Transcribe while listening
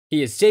He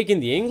has taken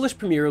the English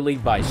Premier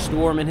League by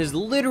storm and has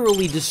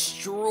literally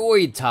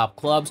destroyed top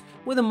clubs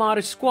with a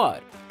modest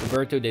squad.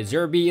 Roberto De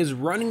Zerbi is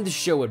running the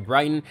show at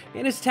Brighton,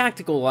 and his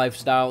tactical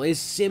lifestyle is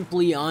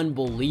simply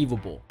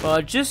unbelievable.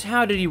 But just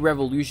how did he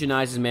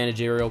revolutionize his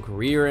managerial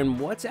career, and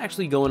what's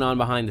actually going on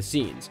behind the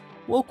scenes?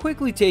 We'll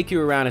quickly take you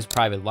around his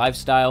private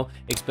lifestyle,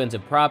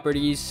 expensive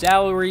properties,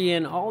 salary,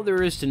 and all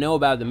there is to know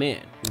about the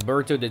man.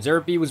 Roberto De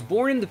Zerbi was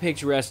born in the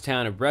picturesque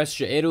town of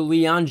Brescia,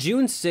 Italy on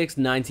June 6,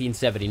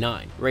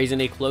 1979. Raised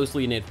in a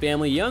closely knit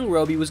family, young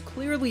Roby was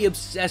clearly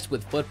obsessed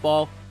with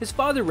football. His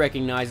father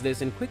recognized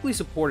this and quickly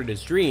supported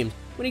his dreams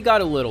when he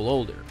got a little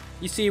older.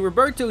 You see,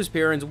 Roberto's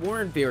parents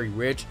weren't very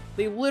rich.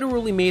 They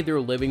literally made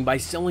their living by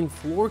selling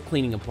floor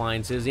cleaning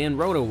appliances and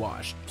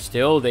roto-wash.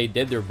 Still, they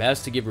did their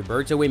best to give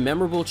Roberto a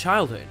memorable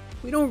childhood.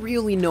 We don't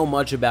really know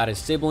much about his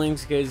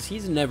siblings because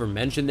he's never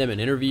mentioned them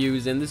in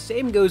interviews, and the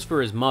same goes for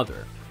his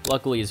mother.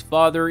 Luckily, his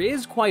father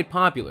is quite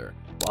popular.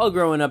 While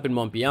growing up in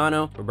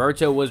Monpiano,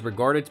 Roberto was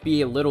regarded to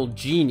be a little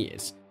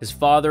genius. His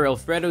father,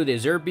 Alfredo De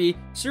Zerbi,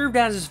 served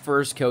as his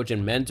first coach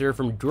and mentor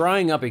from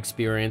drawing up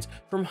experience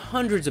from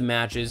hundreds of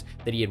matches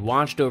that he had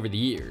watched over the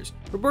years.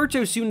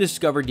 Roberto soon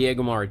discovered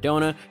Diego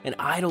Maradona and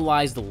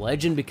idolized the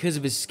legend because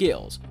of his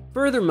skills.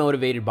 Further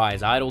motivated by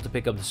his idol to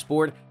pick up the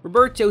sport,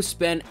 Roberto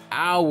spent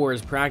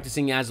hours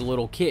practicing as a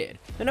little kid.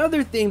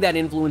 Another thing that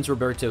influenced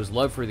Roberto's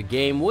love for the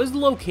game was the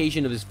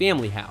location of his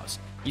family house.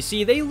 You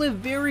see, they lived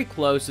very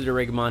close to the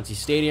Rigamonti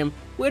Stadium,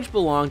 which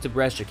belonged to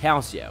Brescia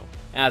Calcio.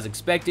 As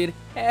expected,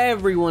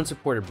 everyone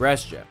supported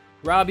Brescia.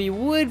 Robbie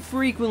would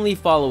frequently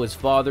follow his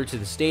father to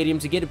the stadium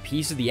to get a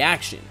piece of the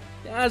action.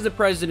 As the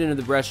president of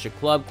the Brescia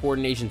Club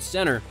Coordination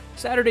Center,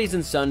 Saturdays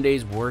and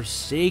Sundays were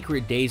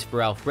sacred days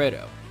for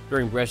Alfredo.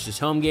 During Brescia's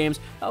home games,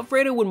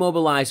 Alfredo would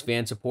mobilize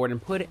fan support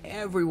and put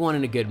everyone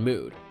in a good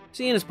mood.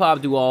 Seeing his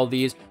pop do all of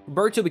these,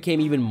 Roberto became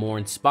even more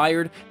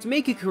inspired to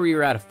make a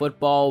career out of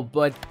football,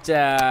 but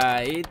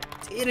it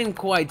didn't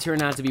quite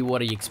turn out to be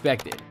what he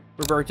expected.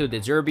 Roberto De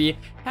Zerbi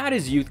had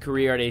his youth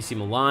career at AC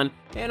Milan,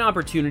 and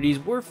opportunities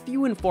were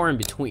few and far in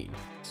between,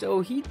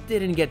 so he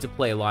didn't get to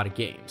play a lot of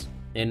games.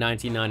 In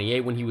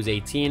 1998, when he was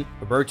 18,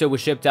 Roberto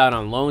was shipped out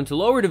on loan to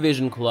lower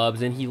division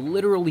clubs, and he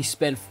literally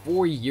spent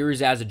 4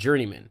 years as a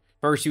journeyman.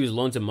 First, he was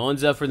loaned to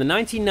Monza for the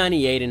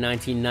 1998 and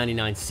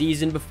 1999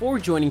 season before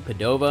joining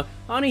Padova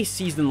on a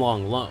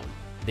season-long loan.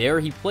 There,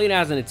 he played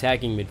as an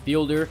attacking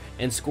midfielder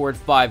and scored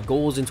 5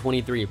 goals in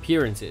 23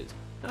 appearances.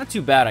 Not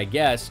too bad, I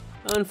guess.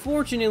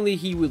 Unfortunately,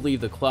 he would leave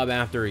the club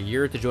after a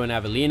year to join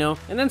Avellino,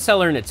 and then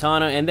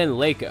Salernitana, and then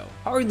Lecco,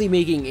 hardly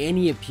making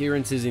any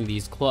appearances in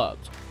these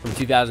clubs. From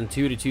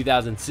 2002 to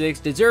 2006,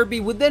 De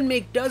Zerbi would then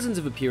make dozens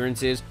of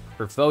appearances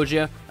for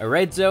Foggia,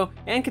 Arezzo,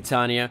 and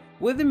Catania,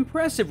 with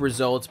impressive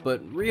results,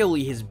 but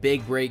really his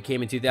big break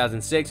came in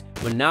 2006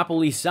 when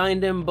Napoli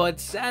signed him, but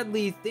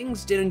sadly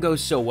things didn't go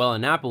so well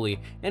in Napoli,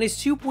 and his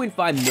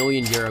 €2.5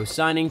 million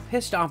signing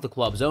pissed off the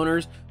club's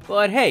owners,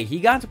 but hey, he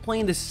got to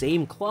play in the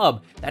same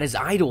club that his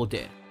idol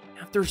did.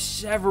 After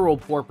several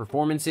poor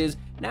performances,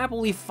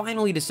 Napoli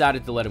finally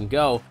decided to let him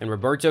go, and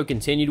Roberto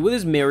continued with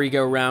his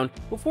merry-go-round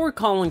before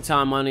calling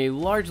time on a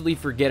largely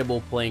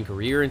forgettable playing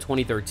career in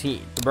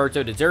 2013.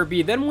 Roberto De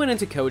Zerbi then went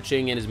into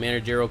coaching, and his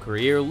managerial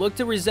career looked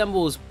to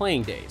resemble his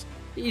playing days.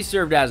 He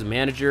served as a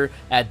manager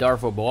at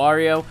Darfo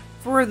Boario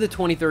for the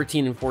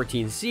 2013 and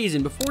 14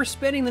 season before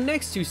spending the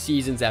next 2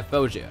 seasons at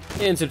Foggia.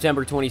 In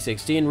September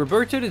 2016,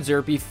 Roberto De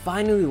Zerbi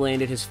finally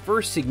landed his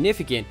first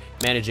significant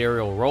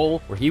managerial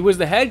role, where he was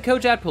the head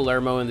coach at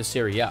Palermo in the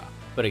Serie A.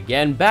 But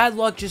again, bad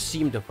luck just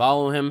seemed to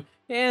follow him,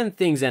 and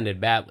things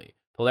ended badly.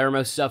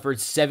 Palermo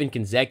suffered 7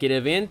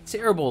 consecutive and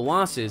terrible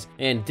losses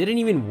and didn't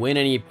even win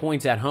any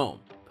points at home.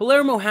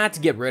 Palermo had to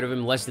get rid of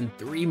him less than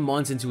 3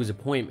 months into his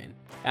appointment.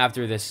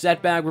 After this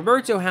setback,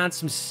 Roberto had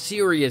some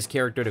serious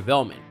character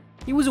development.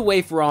 He was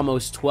away for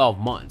almost 12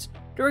 months.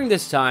 During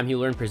this time, he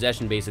learned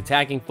possession-based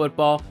attacking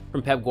football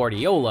from Pep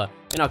Guardiola.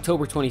 In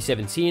October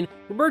 2017,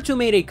 Roberto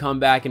made a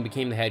comeback and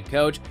became the head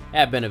coach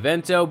at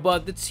Benevento,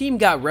 but the team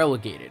got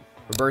relegated.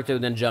 Roberto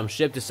then jumped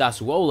ship to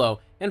Sassuolo,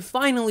 and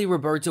finally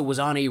Roberto was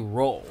on a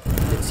roll.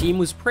 The team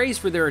was praised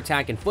for their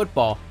attack in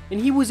football, and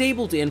he was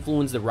able to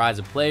influence the rise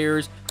of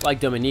players like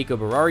Domenico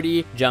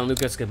Berardi,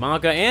 Gianluca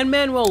Scamacca, and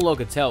Manuel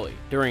Locatelli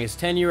during his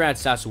tenure at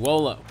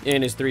Sassuolo.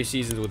 In his 3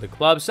 seasons with the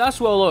club,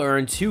 Sassuolo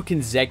earned 2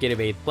 consecutive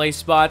 8th place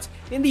spots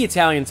in the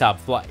Italian top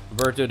flight.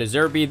 Roberto De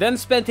Zerbi then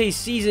spent a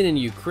season in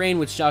Ukraine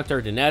with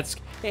Shakhtar Donetsk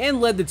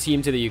and led the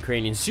team to the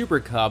Ukrainian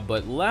Super Cup,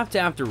 but left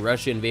after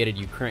Russia invaded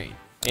Ukraine.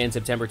 In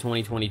September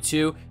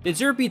 2022, De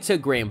Zerbi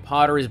took Graham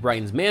Potter as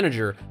Brighton's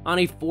manager on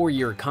a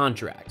 4-year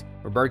contract.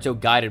 Roberto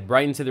guided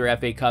Brighton to their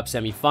FA Cup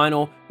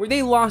semi-final, where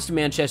they lost to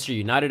Manchester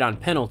United on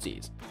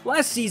penalties.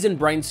 Last season,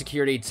 Brighton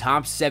secured a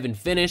top 7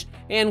 finish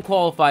and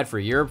qualified for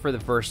Europe for the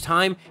first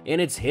time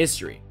in its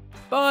history.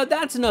 But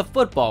that's enough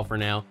football for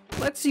now.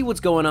 Let's see what's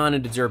going on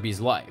in De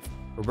Zerbi's life.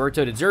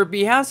 Roberto De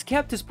Zerbi has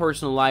kept his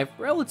personal life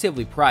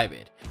relatively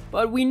private,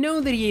 but we know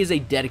that he is a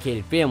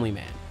dedicated family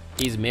man.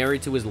 He's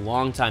married to his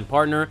longtime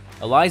partner,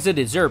 Eliza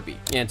De Zerbi,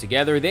 and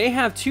together they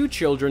have 2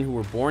 children who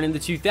were born in the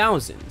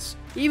 2000s.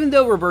 Even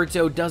though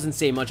Roberto doesn't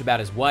say much about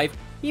his wife,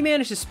 he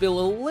managed to spill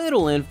a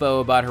little info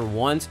about her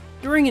once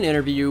during an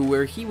interview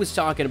where he was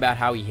talking about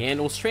how he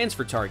handles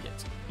transfer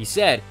targets. He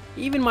said,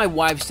 "Even my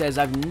wife says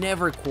I've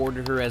never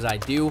courted her as I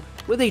do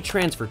with a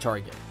transfer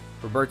target."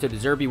 Roberto De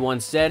Zerbi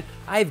once said,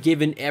 "I've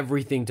given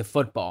everything to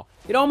football."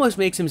 It almost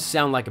makes him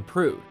sound like a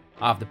prude.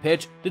 Off the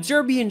pitch, De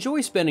Zerbi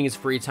enjoys spending his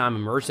free time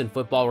immersed in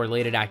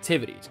football-related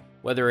activities.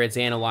 Whether it's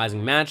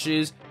analyzing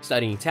matches,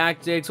 studying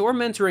tactics, or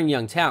mentoring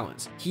young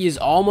talents, he is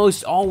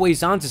almost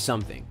always onto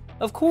something.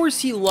 Of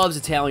course, he loves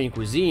Italian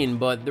cuisine,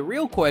 but the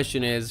real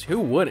question is, who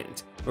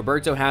wouldn't?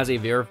 Roberto has a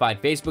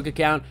verified Facebook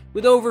account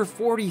with over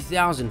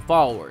 40,000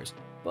 followers,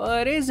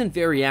 but isn't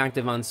very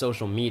active on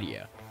social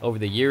media. Over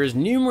the years,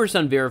 numerous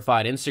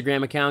unverified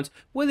Instagram accounts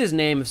with his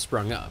name have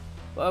sprung up,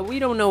 but we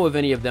don't know if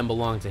any of them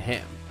belong to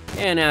him.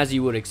 And as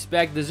you would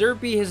expect, De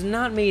Zerbi has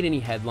not made any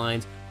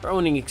headlines for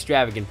owning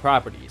extravagant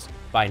properties.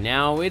 By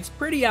now, it's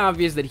pretty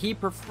obvious that he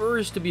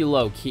prefers to be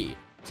low-key.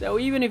 So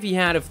even if he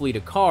had a fleet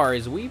of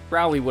cars, we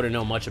probably wouldn't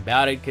know much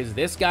about it because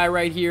this guy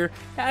right here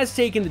has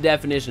taken the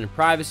definition of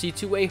privacy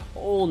to a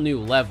whole new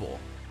level.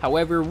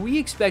 However, we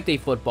expect a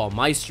football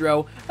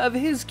maestro of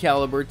his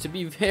caliber to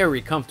be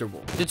very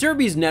comfortable. De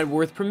Zerbi's net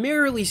worth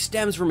primarily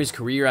stems from his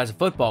career as a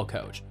football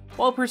coach.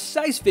 While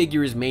precise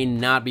figures may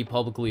not be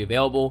publicly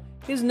available,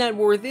 his net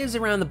worth is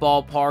around the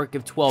ballpark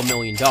of $12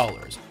 million.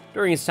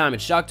 During his time at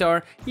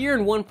Shakhtar, he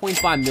earned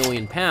 £1.5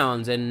 million,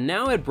 and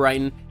now at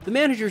Brighton, the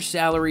manager's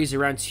salary is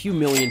around £2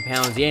 million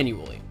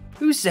annually.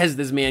 Who says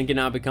this man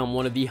cannot become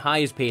one of the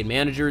highest paid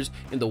managers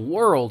in the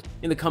world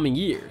in the coming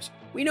years?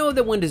 We know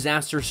that when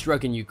disaster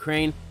struck in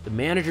Ukraine, the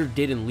manager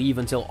didn't leave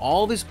until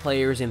all of his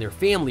players and their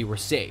family were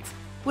safe.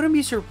 Wouldn't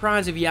be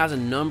surprised if he has a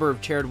number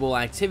of charitable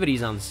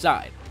activities on the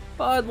side.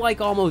 But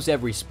like almost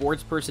every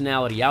sports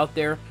personality out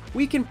there,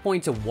 we can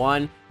point to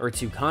one or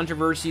two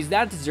controversies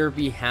that De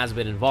Zerbi has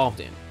been involved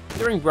in.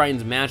 During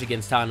Brighton's match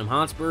against Tottenham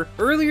Hotspur,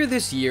 earlier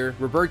this year,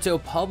 Roberto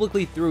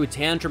publicly threw a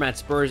tantrum at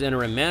Spurs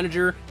interim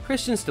manager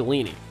Christian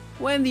Stellini.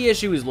 When the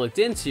issue was looked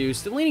into,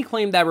 Stellini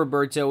claimed that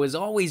Roberto has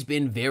always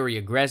been very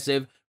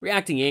aggressive,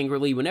 reacting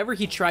angrily whenever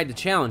he tried to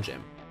challenge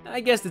him.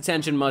 I guess the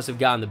tension must have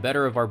gotten the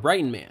better of our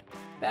Brighton man.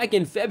 Back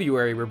in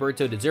February,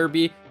 Roberto De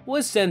Zerbi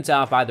was sent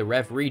off by the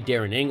referee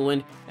Darren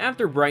England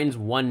after Brighton's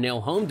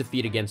 1-0 home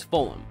defeat against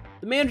Fulham.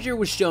 The manager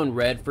was shown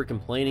red for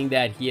complaining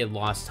that he had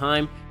lost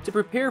time to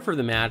prepare for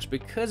the match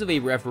because of a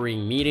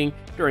refereeing meeting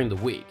during the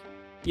week.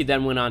 He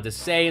then went on to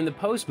say in the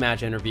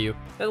post-match interview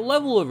that the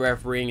level of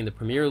refereeing in the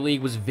Premier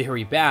League was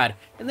very bad,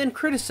 and then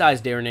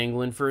criticized Darren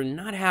England for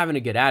not having a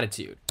good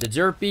attitude. De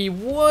Zerbi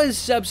was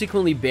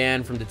subsequently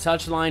banned from the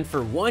touchline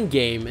for 1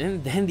 game,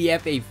 and then the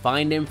FA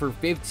fined him for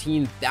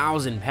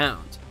 £15,000.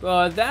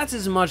 But that's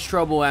as much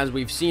trouble as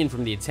we've seen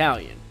from the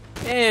Italian.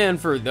 And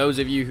for those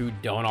of you who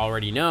don't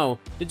already know,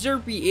 De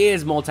Zerbi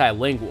is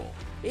multilingual.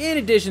 In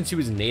addition to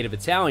his native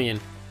Italian,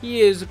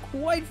 he is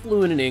quite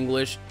fluent in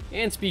English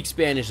and speaks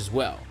Spanish as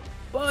well.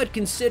 But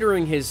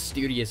considering his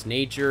studious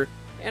nature,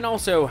 and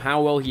also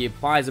how well he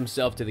applies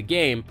himself to the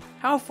game,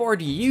 how far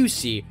do you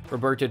see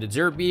Roberto De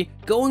Zerbi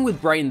going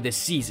with Brighton this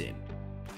season?